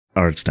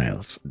Art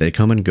styles, they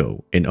come and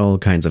go in all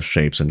kinds of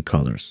shapes and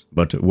colors.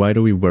 But why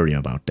do we worry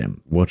about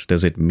them? What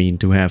does it mean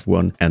to have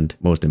one? And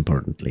most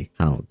importantly,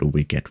 how do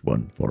we get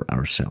one for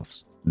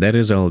ourselves? That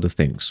is all the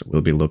things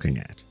we'll be looking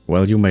at,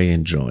 while you may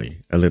enjoy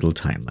a little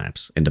time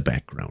lapse in the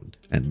background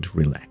and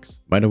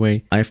relax. By the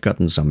way, I've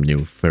gotten some new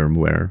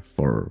firmware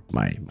for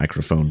my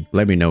microphone.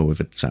 Let me know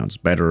if it sounds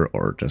better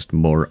or just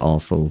more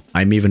awful.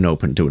 I'm even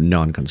open to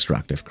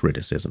non-constructive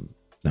criticism.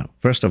 Now,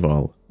 first of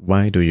all,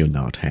 why do you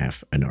not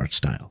have an art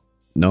style?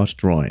 Not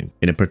drawing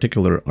in a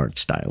particular art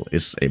style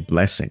is a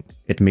blessing.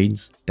 It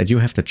means that you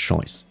have the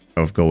choice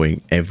of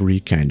going every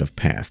kind of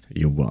path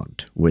you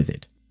want with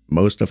it.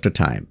 Most of the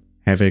time,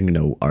 having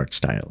no art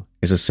style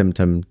is a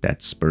symptom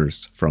that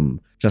spurs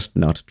from just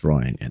not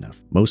drawing enough.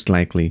 Most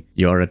likely,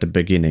 you are at the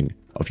beginning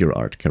of your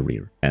art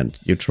career and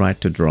you tried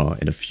to draw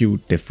in a few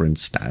different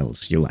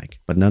styles you like,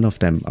 but none of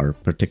them are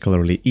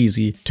particularly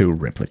easy to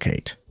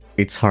replicate.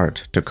 It's hard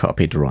to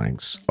copy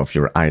drawings of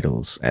your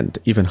idols and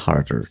even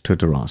harder to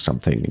draw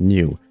something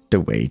new the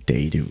way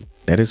they do.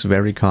 That is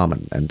very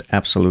common and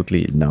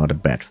absolutely not a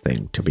bad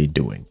thing to be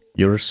doing.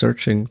 You're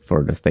searching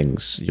for the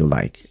things you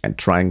like and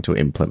trying to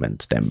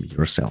implement them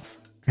yourself.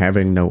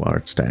 Having no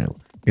art style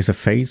is a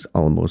phase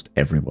almost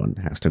everyone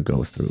has to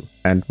go through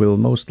and will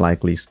most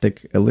likely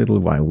stick a little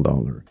while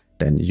longer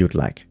than you'd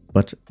like.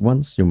 But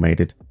once you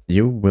made it,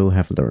 you will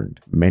have learned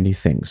many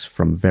things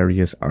from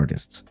various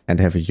artists and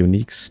have a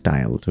unique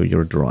style to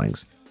your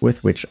drawings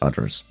with which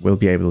others will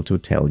be able to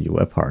tell you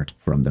apart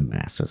from the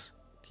masses.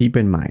 Keep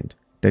in mind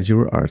that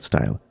your art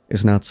style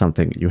is not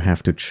something you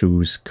have to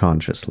choose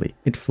consciously.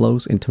 It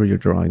flows into your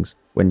drawings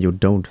when you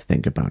don't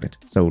think about it.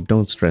 So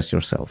don't stress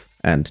yourself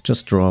and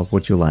just draw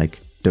what you like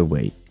the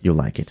way you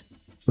like it.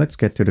 Let's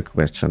get to the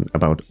question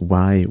about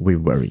why we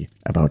worry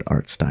about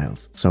art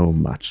styles so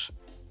much.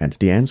 And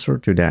the answer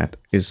to that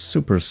is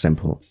super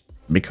simple.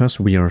 Because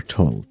we are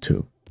told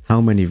to.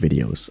 How many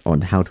videos on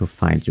how to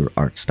find your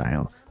art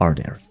style are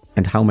there?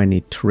 And how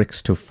many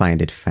tricks to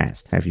find it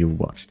fast have you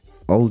watched?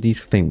 All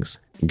these things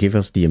give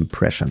us the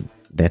impression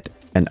that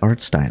an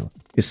art style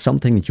is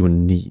something you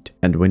need.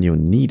 And when you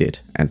need it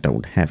and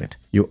don't have it,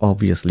 you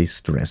obviously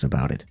stress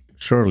about it.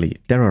 Surely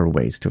there are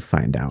ways to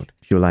find out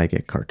if you like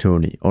a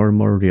cartoony or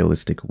more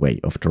realistic way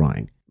of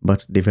drawing.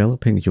 But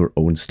developing your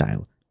own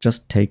style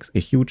just takes a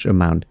huge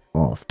amount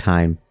of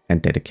time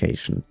and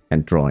dedication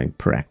and drawing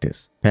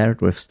practice,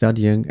 paired with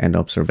studying and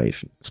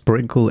observation.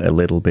 Sprinkle a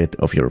little bit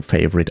of your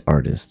favorite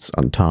artists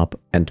on top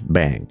and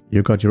bang,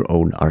 you got your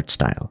own art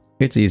style.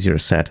 It's easier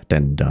said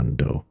than done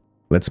though.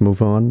 Let's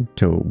move on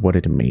to what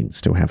it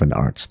means to have an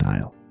art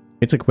style.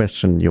 It's a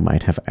question you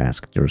might have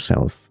asked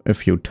yourself a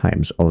few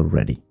times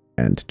already.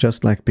 And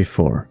just like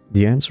before,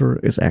 the answer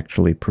is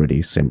actually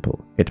pretty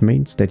simple. It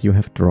means that you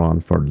have drawn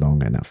for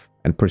long enough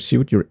and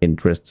pursued your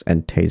interests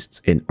and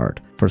tastes in art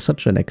for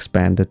such an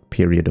expanded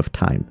period of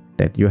time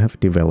that you have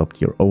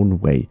developed your own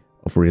way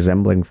of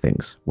resembling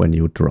things when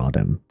you draw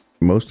them.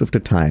 Most of the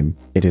time,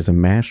 it is a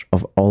mash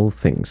of all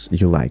things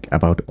you like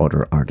about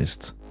other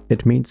artists.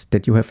 It means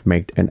that you have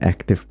made an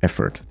active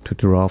effort to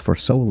draw for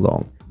so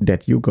long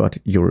that you got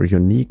your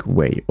unique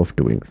way of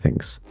doing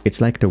things.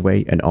 It's like the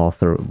way an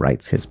author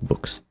writes his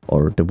books,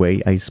 or the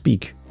way I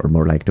speak, or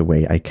more like the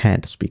way I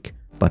can't speak.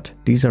 But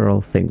these are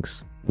all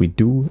things we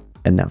do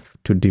enough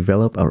to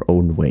develop our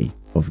own way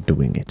of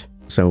doing it.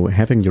 So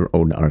having your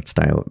own art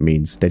style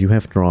means that you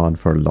have drawn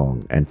for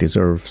long and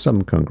deserve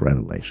some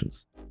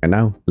congratulations. And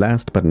now,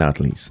 last but not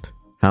least,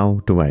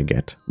 how do I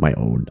get my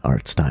own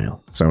art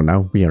style? So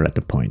now we are at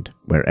the point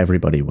where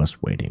everybody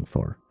was waiting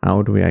for.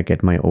 How do I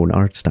get my own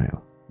art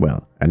style?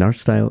 Well, an art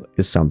style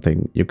is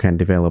something you can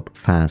develop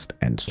fast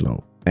and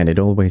slow. And it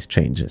always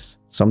changes.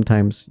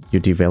 Sometimes you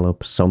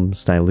develop some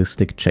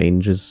stylistic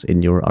changes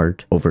in your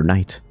art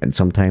overnight, and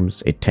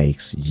sometimes it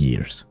takes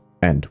years.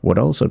 And what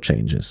also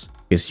changes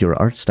is your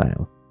art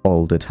style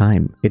all the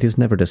time. It is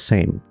never the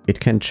same. It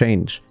can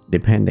change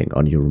depending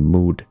on your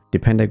mood,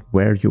 depending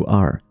where you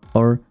are,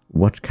 or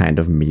what kind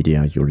of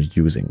media you're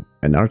using.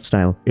 An art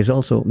style is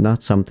also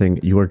not something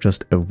you are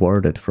just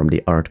awarded from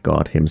the art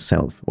god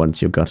himself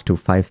once you got to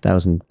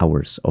 5,000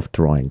 hours of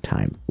drawing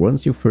time.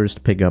 Once you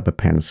first pick up a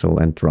pencil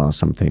and draw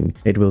something,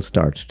 it will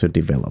start to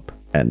develop,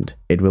 and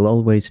it will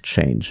always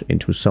change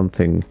into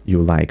something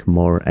you like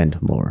more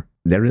and more.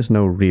 There is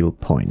no real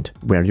point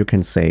where you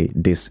can say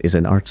this is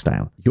an art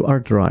style. You are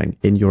drawing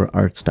in your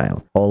art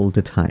style all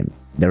the time.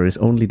 There is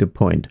only the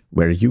point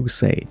where you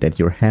say that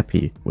you're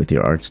happy with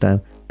your art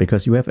style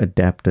because you have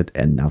adapted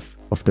enough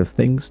of the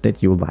things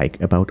that you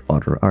like about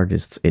other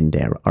artists in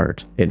their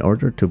art in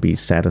order to be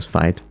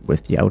satisfied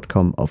with the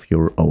outcome of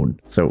your own.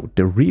 So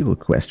the real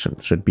question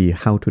should be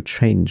how to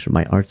change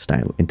my art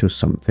style into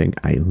something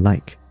I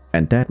like.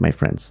 And that, my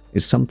friends,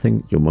 is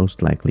something you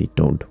most likely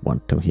don't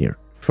want to hear.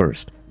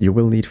 First, you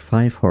will need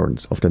 5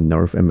 horns of the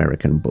North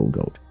American bull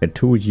goat, a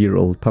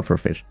 2-year-old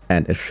pufferfish,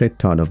 and a shit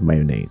ton of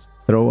mayonnaise.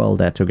 Throw all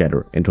that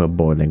together into a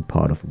boiling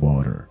pot of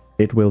water.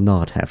 It will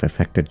not have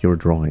affected your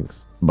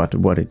drawings. But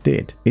what it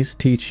did is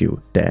teach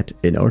you that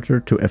in order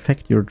to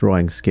affect your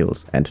drawing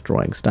skills and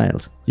drawing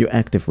styles, you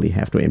actively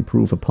have to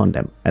improve upon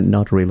them and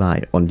not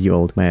rely on the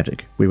old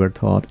magic we were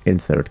taught in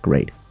 3rd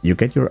grade. You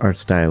get your art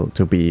style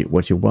to be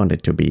what you want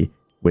it to be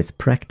with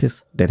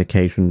practice,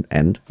 dedication,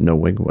 and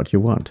knowing what you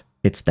want.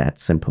 It's that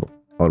simple.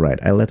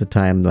 Alright, I'll let the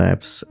time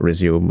lapse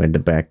resume in the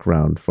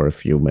background for a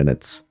few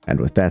minutes. And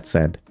with that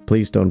said,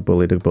 please don't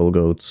bully the bull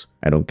goats.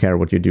 I don't care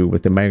what you do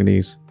with the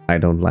manganese. I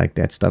don't like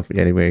that stuff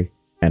anyway.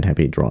 And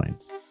happy drawing.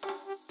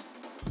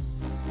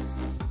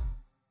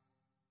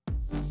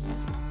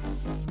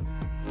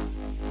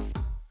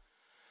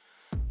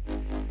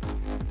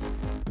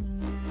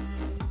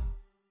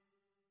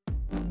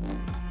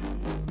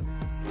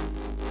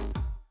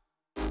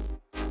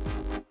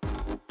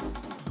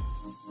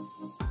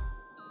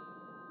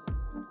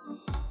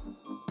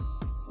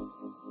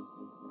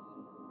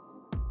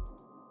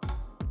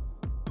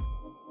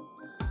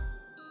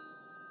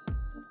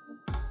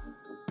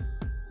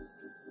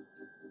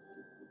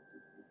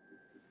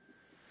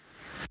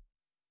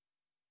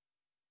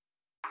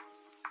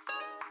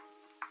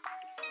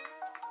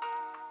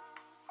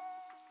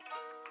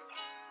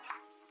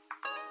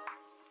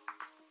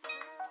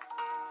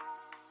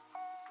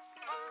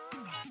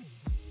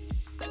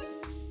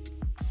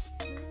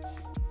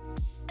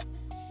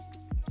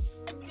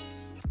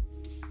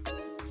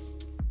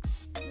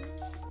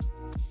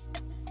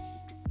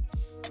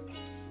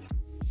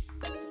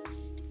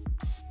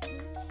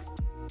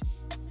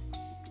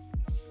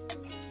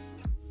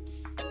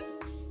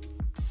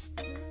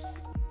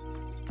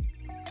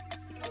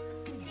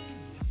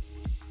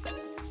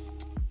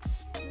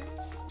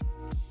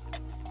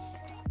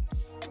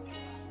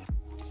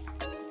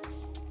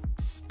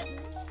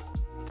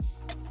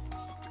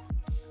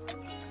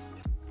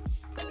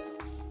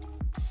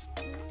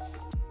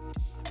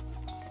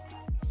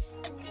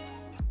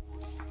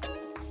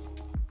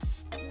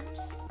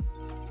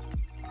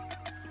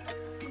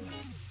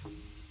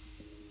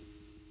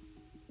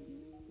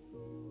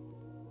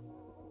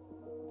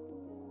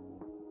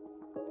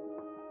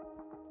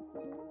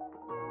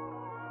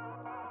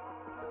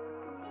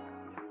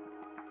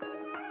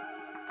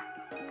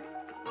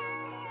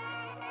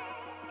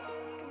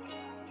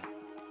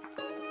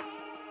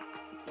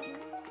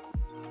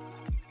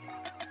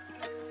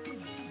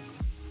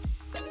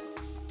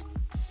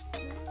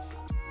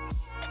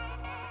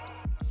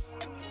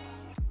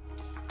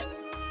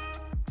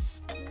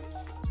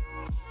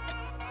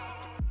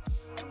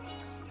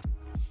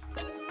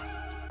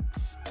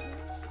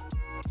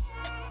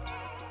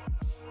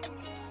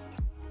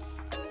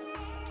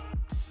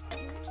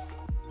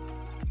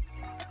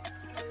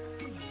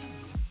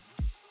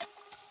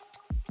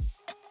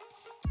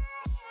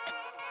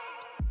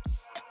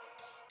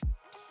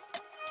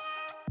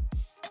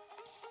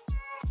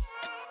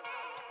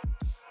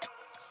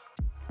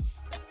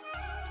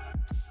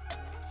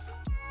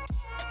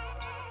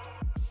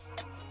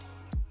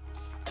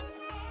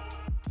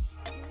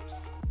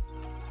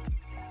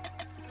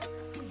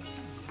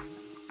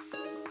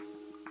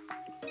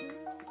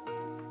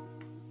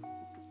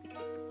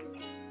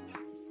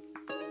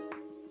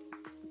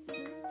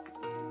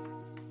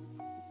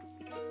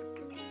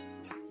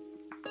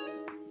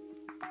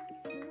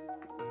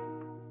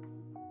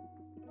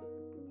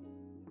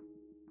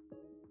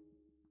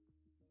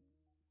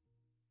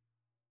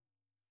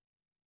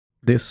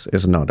 This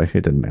is not a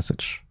hidden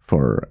message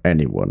for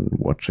anyone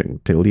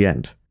watching till the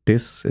end.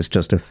 This is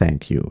just a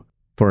thank you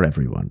for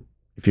everyone.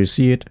 If you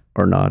see it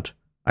or not,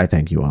 I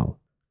thank you all.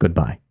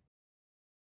 Goodbye.